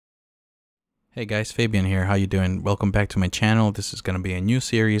Hey guys, Fabian here. How you doing? Welcome back to my channel. This is going to be a new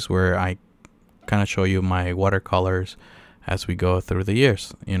series where I kind of show you my watercolors as we go through the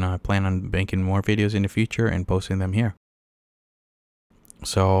years. I plan on making more videos in the future and posting them here.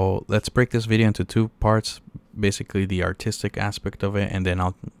 So let's break this video into two parts, basically the artistic aspect of it, and then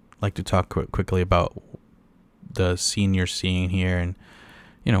I'll like to talk quickly about the scene you're seeing here and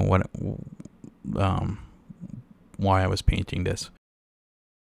why I was painting this.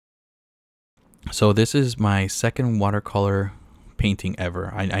 So this is my second watercolor painting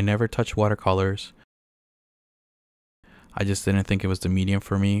ever. I never touched watercolors. I just didn't think it was the medium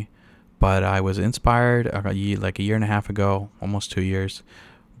for me. But I was inspired like a year and a half ago, almost 2 years,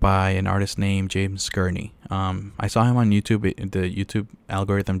 by an artist named James Gurney. I saw him on YouTube. The YouTube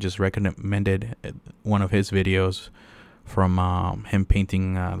algorithm just recommended one of his videos from him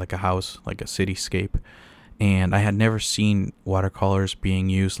painting like a house, like a cityscape. And I had never seen watercolors being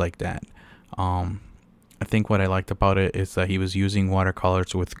used like that. I think what I liked about it is that he was using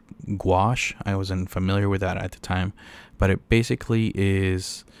watercolors with gouache. I wasn't familiar with that at the time, but it basically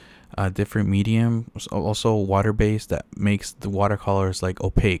is a different medium, also water-based, that makes the watercolors like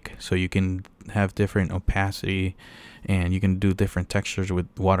opaque, so you can have different opacity and you can do different textures with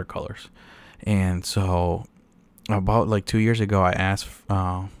watercolors. And so about like 2 years ago, I asked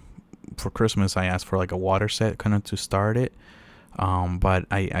for Christmas, I asked for like a water set kind of to start it. But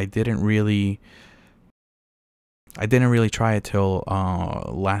I didn't really try it till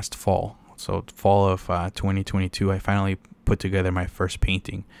last fall. So fall of 2022, I finally put together my first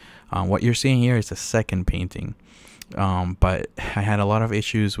painting. What you're seeing here is the second painting. But I had a lot of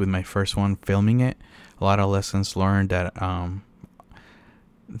issues with my first one filming it. A lot of lessons learned that I'll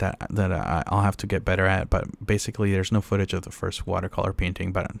have to get better at. But basically, there's no footage of the first watercolor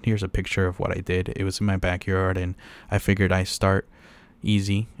painting. But here's a picture of what I did. It was in my backyard, and I figured I start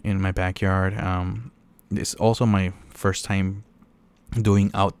easy in my backyard. It's also my first time doing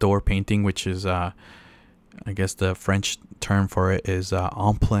outdoor painting, which is I guess the French term for it is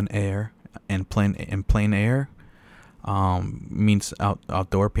en plein air, and plein air means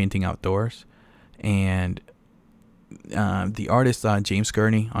outdoor, painting outdoors. And the artist James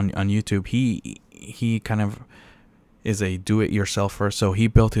Gurney on YouTube, he kind of is a do-it-yourselfer, so he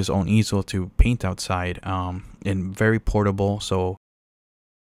built his own easel to paint outside, and very portable. So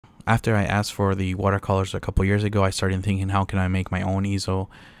after I asked for the watercolors a couple years ago, I started thinking, how can I make my own easel?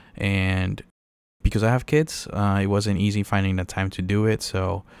 And because I have kids, it wasn't easy finding the time to do it,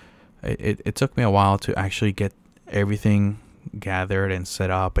 so it took me a while to actually get everything gathered and set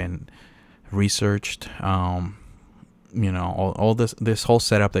up and researched. All this whole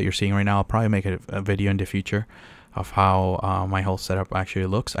setup that you're seeing right now, I'll probably make a video in the future of how my whole setup actually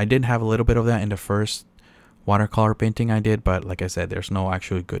looks. I did have a little bit of that in the first watercolor painting I did, but like I said, there's no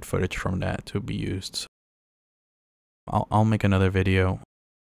actually good footage from that to be used. So I'll make another video.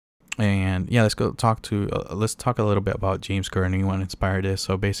 And yeah, let's talk a little bit about James Gurney, what inspired this.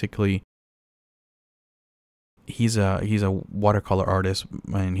 So basically, he's a watercolor artist,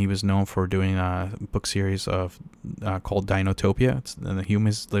 and he was known for doing a book series of called Dinotopia. It's the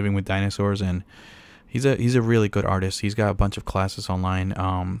humans living with dinosaurs, and he's a really good artist. He's got a bunch of classes online,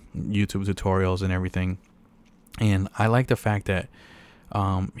 YouTube tutorials and everything. And I like the fact that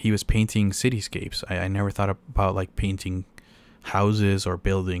he was painting cityscapes. I never thought about like painting houses or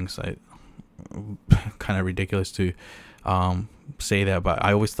buildings. Kind of ridiculous to say that, but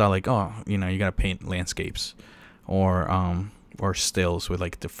I always thought like, oh, you gotta paint landscapes or stills with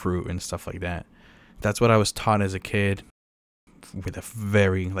like the fruit and stuff like that. That's what I was taught as a kid, with a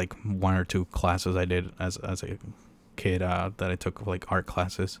very like 1 or 2 classes I did as a kid that I took like art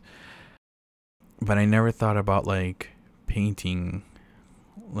classes. But I never thought about like painting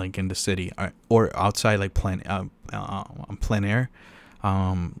like in the city or outside, like plein air,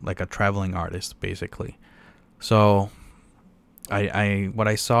 like a traveling artist basically. So what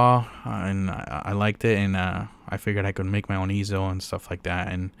I saw, and I liked it, and I figured I could make my own easel and stuff like that,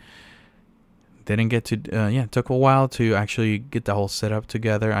 and didn't get to it took a while to actually get the whole setup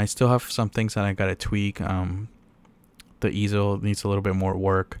together. I still have some things that I gotta tweak. The easel needs a little bit more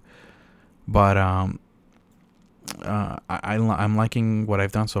work, but I'm liking what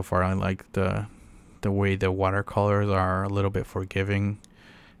I've done so far. I like the way the watercolors are a little bit forgiving,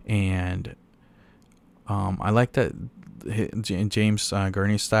 and I like that James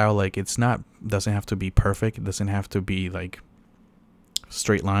Gurney's style. Like, doesn't have to be perfect. It doesn't have to be like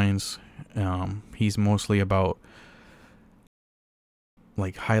straight lines. He's mostly about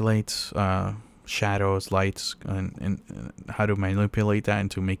like highlights, shadows, lights, and how to manipulate that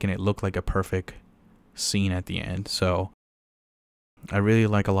into making it look like a perfect scene at the end. So I really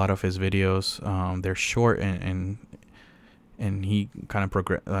like a lot of his videos. They're short and he kind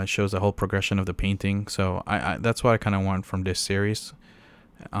of shows the whole progression of the painting. So I that's what I kind of want from this series.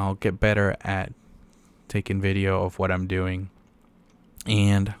 I'll get better at taking video of what I'm doing,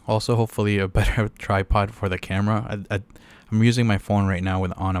 and also hopefully a better tripod for the camera. I'm using my phone right now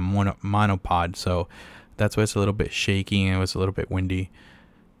on a monopod, so that's why it's a little bit shaky and it was a little bit windy.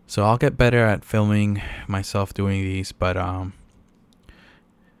 So I'll get better at filming myself doing these, but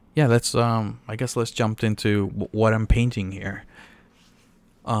yeah, let's I guess let's jump into what I'm painting here.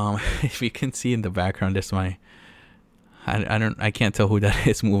 If you can see in the background, this I can't tell who that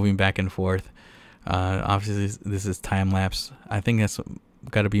is moving back and forth. Obviously this is time lapse. I think that's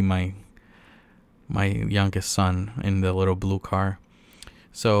got to be my youngest son in the little blue car.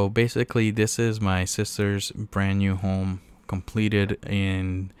 So basically, this is my sister's brand new home, completed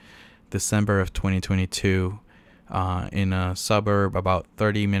in December of 2022, in a suburb about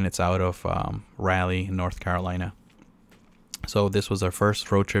 30 minutes out of Raleigh, North Carolina. So this was our first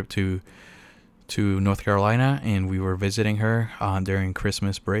road trip to North Carolina, and we were visiting her during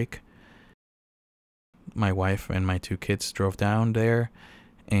Christmas break. My wife and my 2 kids drove down there,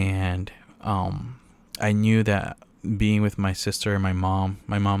 and I knew that being with my sister and my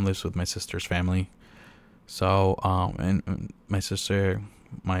mom lives with my sister's family. So and my sister,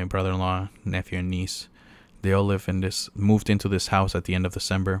 my brother-in-law, nephew and niece, they all moved into this house at the end of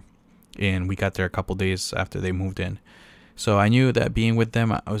December, and we got there a couple days after they moved in. So I knew that being with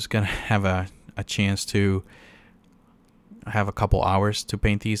them, I was gonna have a chance to have a couple hours to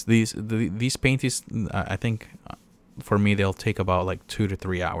paint these paintings. I think for me they'll take about like 2 to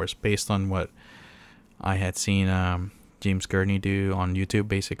 3 hours based on what I had seen James Gurney do on YouTube.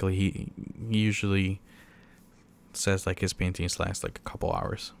 Basically, he usually says like his paintings last like a couple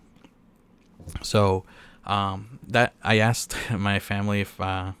hours. So that I asked my family if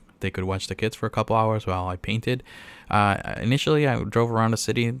they could watch the kids for a couple hours while I painted. Initially, I drove around the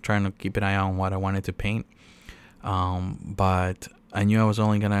city trying to keep an eye on what I wanted to paint. But I knew I was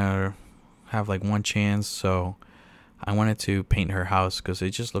only gonna have like one chance, so I wanted to paint her house because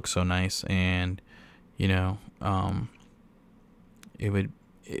it just looks so nice, and you know,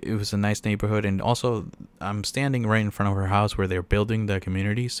 it was a nice neighborhood, and also I'm standing right in front of her house where they're building the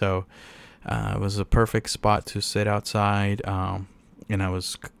community, so it was a perfect spot to sit outside, and I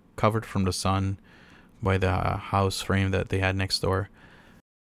was covered from the sun by the house frame that they had next door.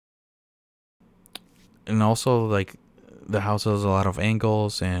 And also, like, the house has a lot of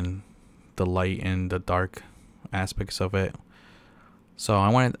angles and the light and the dark aspects of it. So I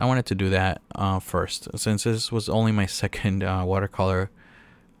wanted to do that first, since this was only my second watercolor.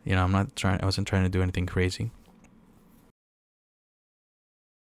 You know, I wasn't trying to do anything crazy.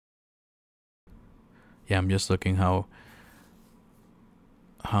 Yeah, I'm just looking how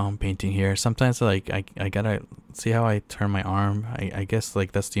I'm painting here. Sometimes like I gotta see how I turn my arm. I guess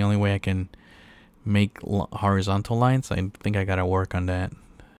like that's the only way I can make horizontal lines. I think I gotta work on that.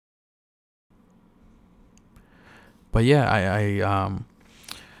 But yeah,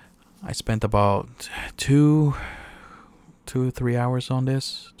 I spent about 3 hours on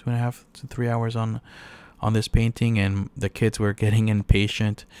this, 2.5 to 3 hours on this painting, and the kids were getting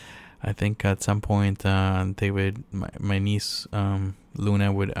impatient. I think at some point they would, my niece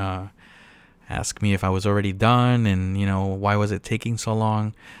Luna would ask me if I was already done, and you know, why was it taking so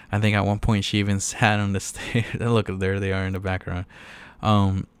long. I think at one point she even sat on the stairs. Look, there they are in the background.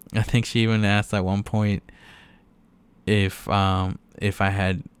 I think she even asked at one point if I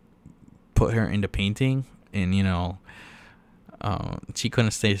had put her into painting, and you know, she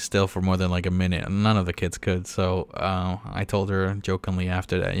couldn't stay still for more than like a minute. None of the kids could. So I told her jokingly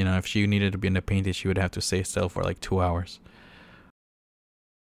after that, you know, if she needed to be into painting, she would have to stay still for like 2 hours.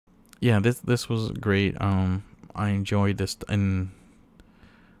 Yeah, this was great. I enjoyed this, and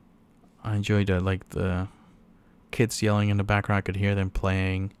I enjoyed like the kids yelling in the background. I could hear them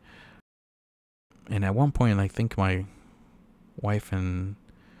playing. And at one point, I think my wife and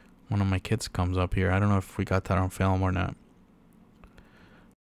one of my kids comes up here. I don't know if we got that on film or not.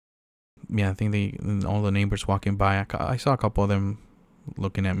 Yeah, I think all the neighbors walking by. I saw a couple of them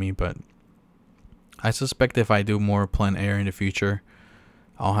looking at me, but I suspect if I do more plein air in the future,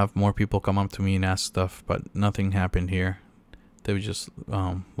 I'll have more people come up to me and ask stuff. But nothing happened here. They were just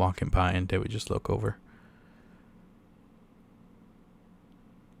walking by, and they would just look over.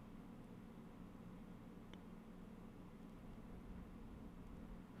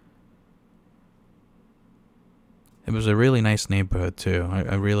 It was a really nice neighborhood too.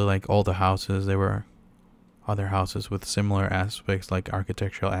 I really like all the houses. There were other houses with similar aspects, like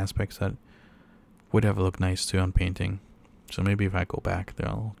architectural aspects, that would have looked nice too on painting. So maybe if I go back there,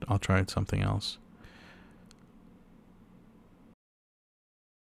 I'll try something else.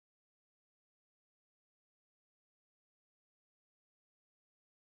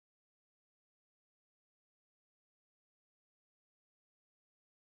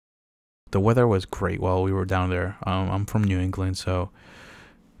 The weather was great while we were down there. I'm from New England, so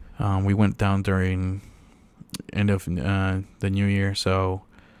we went down during end of the new year. So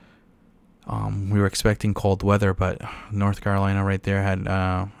we were expecting cold weather, but North Carolina right there had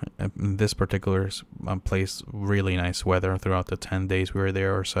this particular place really nice weather throughout the 10 days we were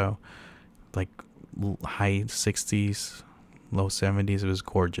there or so. Like high 60s, low 70s. It was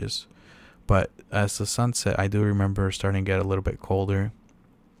gorgeous. But as the sun set, I do remember starting to get a little bit colder.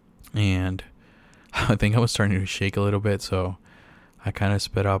 And I think I was starting to shake a little bit, so I kind of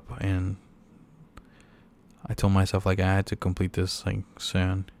sped up, and I told myself like I had to complete this like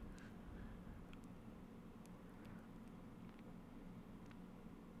soon.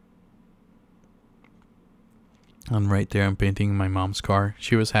 And right there, I'm painting my mom's car.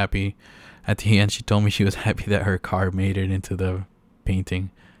 She was happy. At the end, she told me she was happy that her car made it into the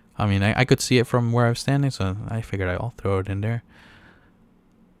painting. I mean, I could see it from where I was standing, so I figured I'll throw it in there.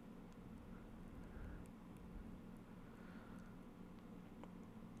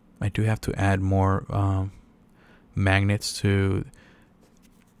 I do have to add more magnets to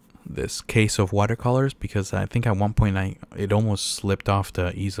this case of watercolors, because I think at one point it almost slipped off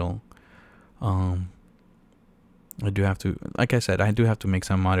the easel. I do have to, like I said, I do have to make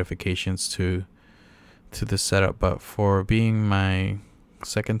some modifications to the setup, but for being my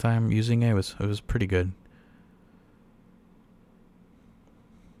second time using it, it was pretty good.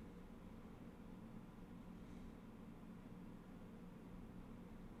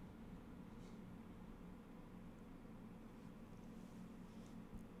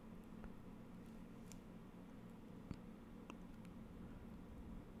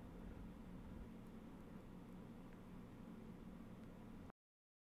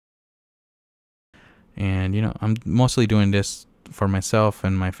 And I'm mostly doing this for myself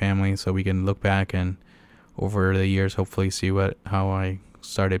and my family, so we can look back and over the years hopefully see how I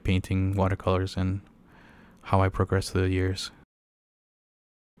started painting watercolors and how I progressed through the years.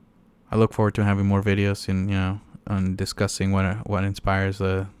 I look forward to having more videos and on discussing what inspires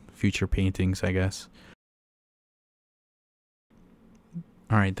the future paintings, I guess.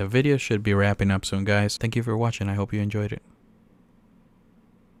 Alright, the video should be wrapping up soon, guys. Thank you for watching. I hope you enjoyed it.